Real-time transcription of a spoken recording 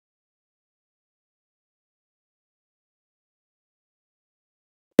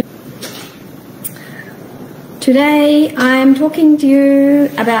Today I'm talking to you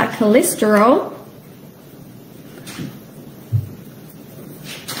about cholesterol.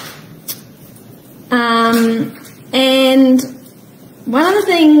 And one of the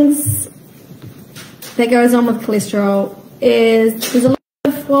things that goes on with cholesterol is there's a lot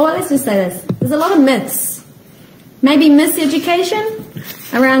of, well, let's just say this, there's a lot of myths, maybe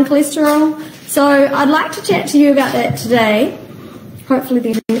miseducation around cholesterol. So I'd like to chat to you about that today. Hopefully the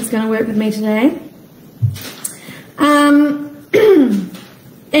internet's going to work with me today.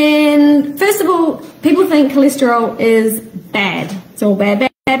 And first of all, people think cholesterol is bad. It's all bad,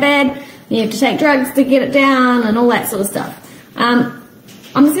 bad, bad, bad. You have to take drugs to get it down and all that sort of stuff. I'm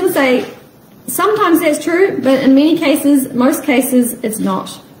just going to say sometimes that's true, but in many cases, most cases, it's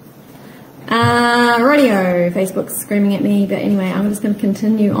not. Radio, Facebook's screaming at me, but anyway, I'm just going to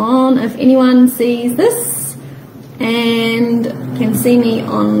continue on. If anyone sees this and can see me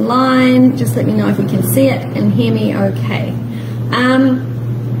online, just let me know if you can see it and hear me okay.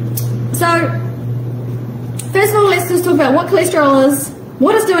 So, first of all, let's just talk about what cholesterol is,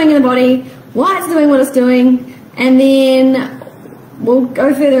 what it's doing in the body, why it's doing what it's doing, and then we'll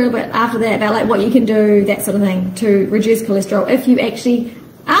go further a bit after that about like what you can do, that sort of thing, to reduce cholesterol if you actually,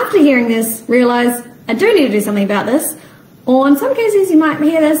 after hearing this, realize I do need to do something about this. Or in some cases you might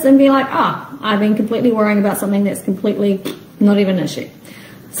hear this and be like, oh, I've been completely worrying about something that's completely not even an issue.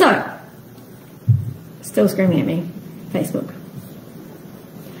 So, still screaming at me, Facebook.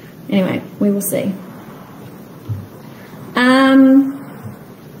 Anyway, we will see.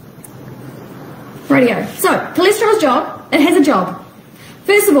 Radio. So, cholesterol's job, it has a job.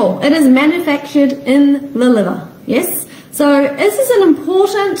 First of all, it is manufactured in the liver, yes? So, this is an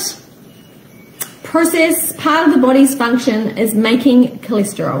important process, part of the body's function is making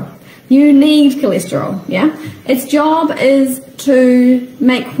cholesterol. You need cholesterol, yeah? Its job is to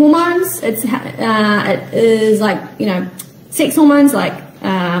make hormones. It is like, you know, sex hormones like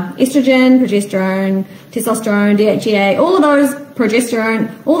estrogen, progesterone, testosterone, DHEA, all of those, progesterone,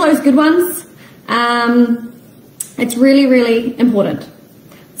 all those good ones. It's really, really important.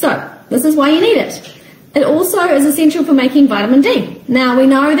 So, this is why you need it. It also is essential for making vitamin D. Now, we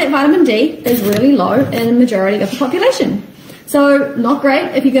know that vitamin D is really low in the majority of the population. So, not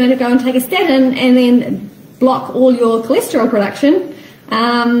great if you're going to go and take a statin and then block all your cholesterol production,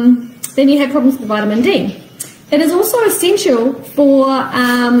 then you have problems with vitamin D. It is also essential for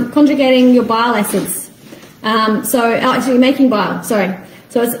conjugating your bile acids. Actually making bile, sorry.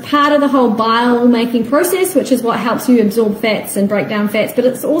 So it's part of the whole bile making process, which is what helps you absorb fats and break down fats, but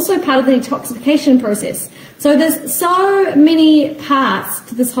it's also part of the detoxification process. So there's so many parts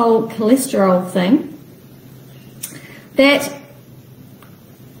to this whole cholesterol thing that,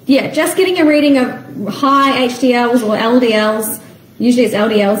 yeah, just getting a reading of high HDLs or LDLs, usually it's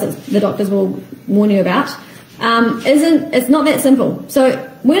LDLs that the doctors will warn you about, it's not that simple. So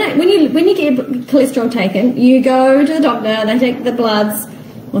when you get cholesterol taken, you go to the doctor, they take the bloods,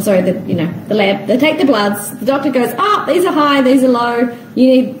 the lab, they take the bloods, the doctor goes, oh, these are high, these are low,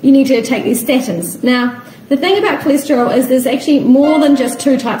 you need to take these statins. Now, the thing about cholesterol is there's actually more than just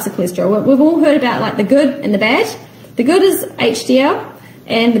two types of cholesterol. We've all heard about like the good and the bad. The good is HDL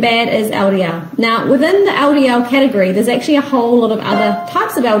and the bad is LDL. Now, within the LDL category, there's actually a whole lot of other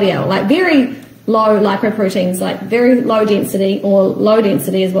types of LDL, like very low lipoproteins, like very low density, or low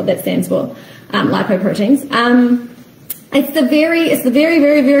density is what that stands for, lipoproteins. It's the very,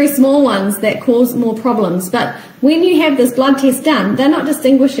 very, very small ones that cause more problems. But when you have this blood test done, they're not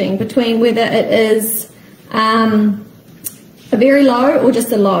distinguishing between whether it is a very low or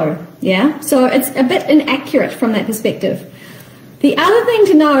just a low, yeah? So it's a bit inaccurate from that perspective. The other thing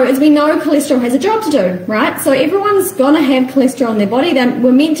to know is we know cholesterol has a job to do, right? So everyone's going to have cholesterol in their body.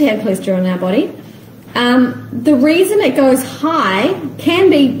 We're meant to have cholesterol in our body. The reason it goes high can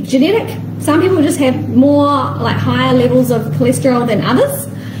be genetic. Some people just have more, like higher levels of cholesterol than others.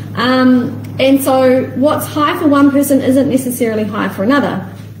 And so what's high for one person isn't necessarily high for another.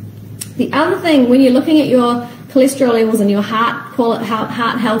 The other thing, when you're looking at your cholesterol levels and your heart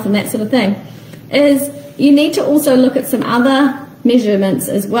health and that sort of thing, is you need to also look at some other measurements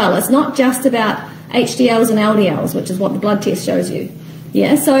as well. It's not just about HDLs and LDLs, which is what the blood test shows you.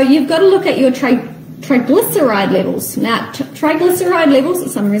 Yeah, so you've got to look at your triglyceride levels. Now, triglyceride levels, for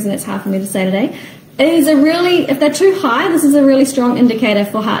some reason it's hard for me to say today, is a really, if they're too high, this is a really strong indicator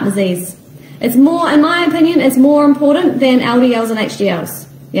for heart disease. It's more, in my opinion, it's more important than LDLs and HDLs.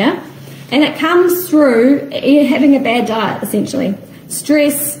 Yeah? And it comes through having a bad diet, essentially.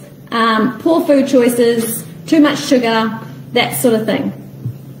 Stress, poor food choices, too much sugar, that sort of thing.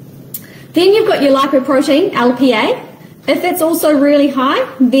 Then you've got your lipoprotein, LPA. If it's also really high,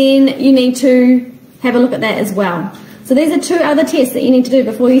 then you need to have a look at that as well. So these are 2 other tests that you need to do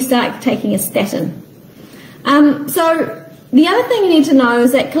before you start taking a statin. So the other thing you need to know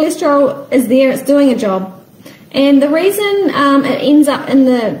is that cholesterol is there, it's doing a job. And the reason it ends up in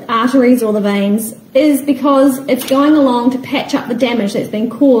the arteries or the veins is because it's going along to patch up the damage that's been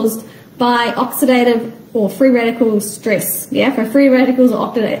caused by oxidative or free radical stress. Yeah, for free radicals or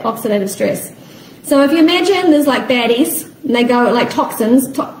oxidative stress. So if you imagine there's like baddies, and they go like toxins.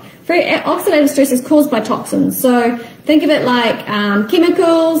 Oxidative stress is caused by toxins. So think of it like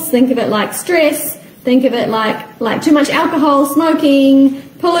chemicals, think of it like stress, think of it like too much alcohol, smoking,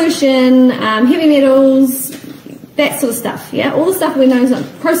 pollution, heavy metals, that sort of stuff. Yeah, all the stuff we know is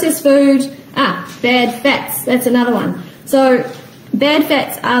like processed food. Bad fats, that's another one. So bad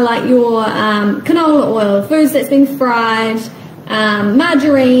fats are like your canola oil, foods that's been fried,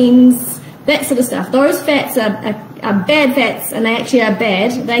 margarines, that sort of stuff. Those fats are bad fats, and they actually are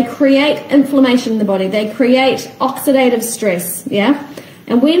bad. They create inflammation in the body. They create oxidative stress, yeah?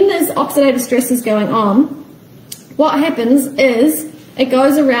 And when this oxidative stress is going on, what happens is it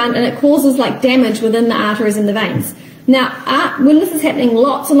goes around and it causes like damage within the arteries and the veins. Now, when this is happening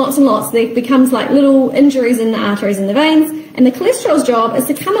lots and lots and lots, there becomes like little injuries in the arteries and the veins, and the cholesterol's job is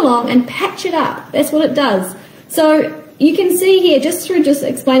to come along and patch it up. That's what it does. So you can see here, just through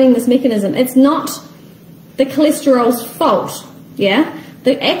explaining this mechanism, it's not the cholesterol's fault, yeah?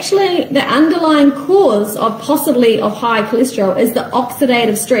 The underlying cause of possibly of high cholesterol is the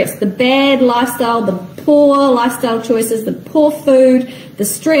oxidative stress, the bad lifestyle, the poor lifestyle choices, the poor food, the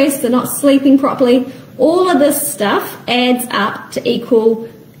stress, the not sleeping properly. All of this stuff adds up to equal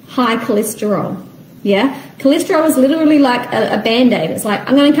high cholesterol. Yeah, cholesterol is literally like a band-aid. It's like,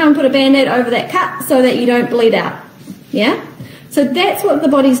 I'm going to come and put a band-aid over that cut so that you don't bleed out. Yeah, so that's what the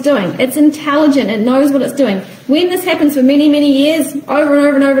body's doing. It's intelligent. It knows what it's doing. When this happens for many, many years, over and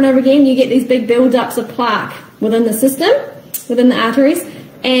over and over and over again, you get these big build-ups of plaque within the system, within the arteries.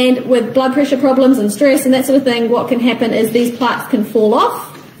 And with blood pressure problems and stress and that sort of thing, what can happen is these plaques can fall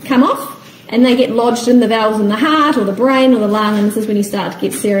off, come off, and they get lodged in the valves in the heart or the brain or the lung, and this is when you start to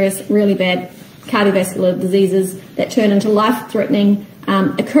get serious, really bad cardiovascular diseases that turn into life-threatening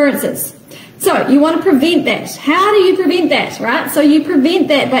occurrences. So you want to prevent that. How do you prevent that, right? So you prevent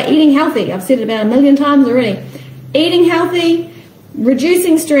that by eating healthy. I've said it about 1,000,000 times already. Eating healthy,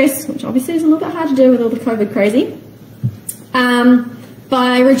 reducing stress, which obviously is a little bit hard to do with all the COVID crazy,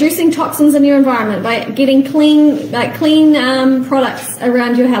 by reducing toxins in your environment, by getting clean products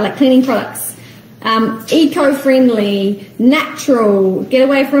around your house, like cleaning products, eco-friendly, natural, get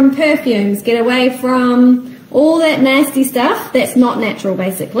away from perfumes, get away from all that nasty stuff that's not natural,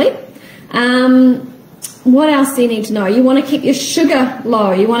 basically. What else do you need to know? You want to keep your sugar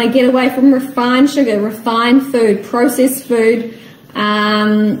low. You want to get away from refined sugar, refined food, processed food,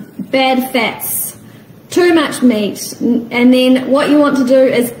 bad fats, too much meat. And then what you want to do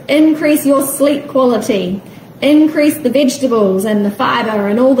is increase your sleep quality, increase the vegetables and the fiber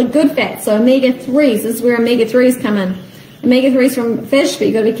and all the good fats. So omega-3s, this is where omega-3s come in. Omega-3s from fish, but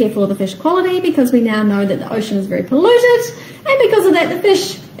you've got to be careful of the fish quality because we now know that the ocean is very polluted, and because of that the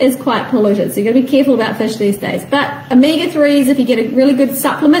fish is quite polluted. So you've got to be careful about fish these days. But omega-3s, if you get a really good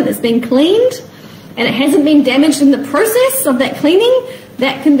supplement that's been cleaned and it hasn't been damaged in the process of that cleaning,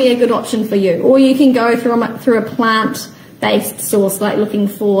 that can be a good option for you. Or you can go through a plant-based source, like looking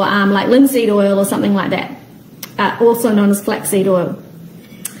for like linseed oil or something like that, also known as flaxseed oil.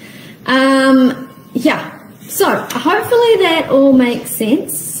 Yeah. So, hopefully that all makes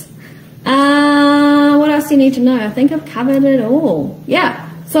sense. What else do you need to know? I think I've covered it all. Yeah.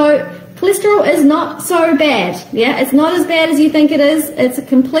 So, cholesterol is not so bad. Yeah, it's not as bad as you think it is. It's a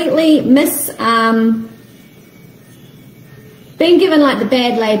completely been given like the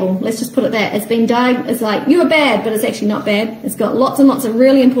bad label. Let's just put it that. It's been it's like, you're bad, but it's actually not bad. It's got lots and lots of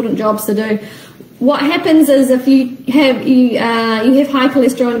really important jobs to do. What happens is if you have high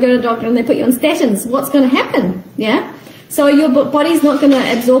cholesterol and go to the doctor and they put you on statins, what's going to happen? Yeah. So your body's not going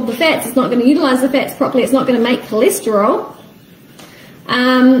to absorb the fats. It's not going to utilize the fats properly. It's not going to make cholesterol.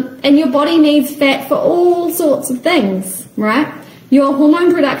 And your body needs fat for all sorts of things, right? Your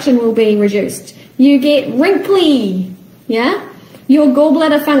hormone production will be reduced. You get wrinkly. Yeah. Your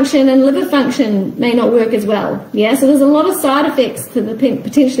gallbladder function and liver function may not work as well. Yeah. So there's a lot of side effects to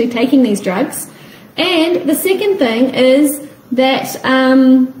potentially taking these drugs. And the second thing is that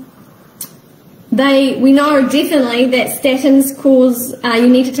we know definitely that statins cause, you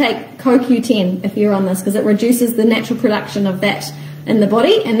need to take CoQ10 if you're on this, because it reduces the natural production of that in the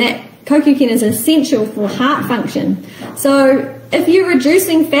body, and that CoQ10 is essential for heart function. So if you're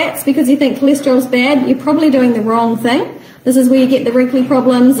reducing fats because you think cholesterol's bad, you're probably doing the wrong thing. This is where you get the wrinkly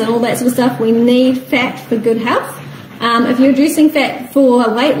problems and all that sort of stuff. We need fat for good health. If you're reducing fat for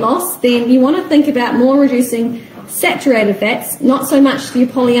weight loss, then you want to think about more reducing saturated fats, not so much your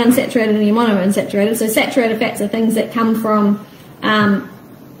polyunsaturated and your monounsaturated. So saturated fats are things that come from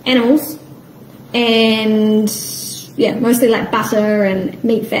animals, and yeah, mostly like butter and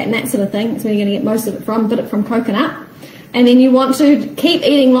meat fat and that sort of thing. That's where you're going to get most of it from, but from coconut. And then you want to keep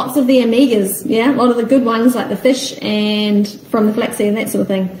eating lots of the omegas, yeah, a lot of the good ones like the fish and from the flaxseed and that sort of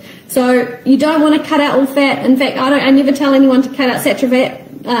thing. So you don't want to cut out all fat. In fact, I never tell anyone to cut out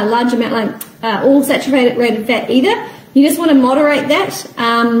saturated large amount, like all saturated fat either. You just want to moderate that.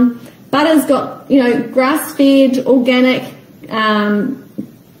 Butter's got, you know, grass-fed organic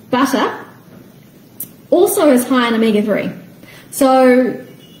butter also is high in omega-3. So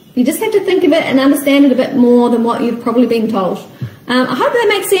you just have to think of it and understand it a bit more than what you've probably been told. I hope that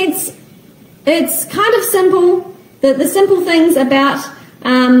makes sense. It's kind of simple. The simple things about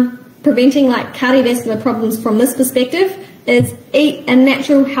preventing like cardiovascular problems from this perspective is eat a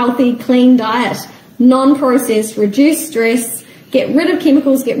natural, healthy, clean diet, non-processed, reduce stress, get rid of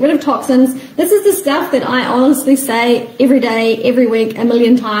chemicals, get rid of toxins. This is the stuff that I honestly say every day, every week, a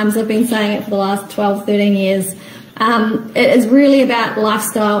million times. I've been saying it for the last 12, 13 years. It is really about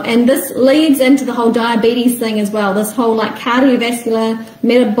lifestyle, and this leads into the whole diabetes thing as well. This whole like cardiovascular,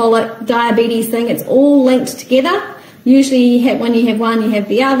 metabolic diabetes thing, it's all linked together. Usually when you have one, you have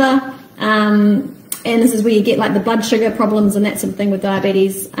the other. And this is where you get like the blood sugar problems and that sort of thing with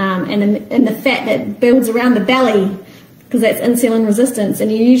diabetes, and the fat that builds around the belly, because that's insulin resistance.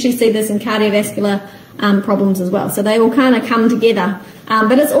 And you usually see this in cardiovascular problems as well. So they all kind of come together.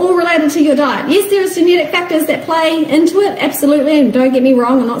 But it's all related to your diet. Yes, there are genetic factors that play into it, absolutely, and don't get me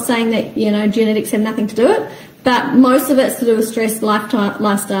wrong, I'm not saying that, you know, genetics have nothing to do with it, but most of it's to do with stress,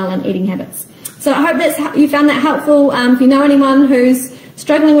 lifestyle, and eating habits. So I hope you found that helpful. If you know anyone who's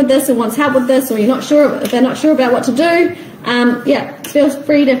struggling with this or wants help with this, or you're not sure, if they're not sure about what to do, yeah, feel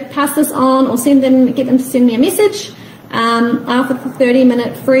free to pass this on or get them to send me a message. I offer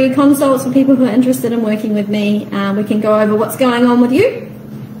 30-minute free consults for people who are interested in working with me. We can go over what's going on with you,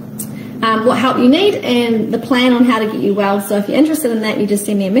 what help you need, and the plan on how to get you well. So if you're interested in that, you just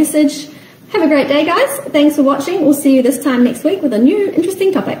send me a message. Have a great day, guys. Thanks for watching. We'll see you this time next week with a new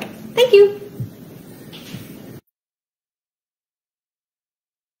interesting topic. Thank you.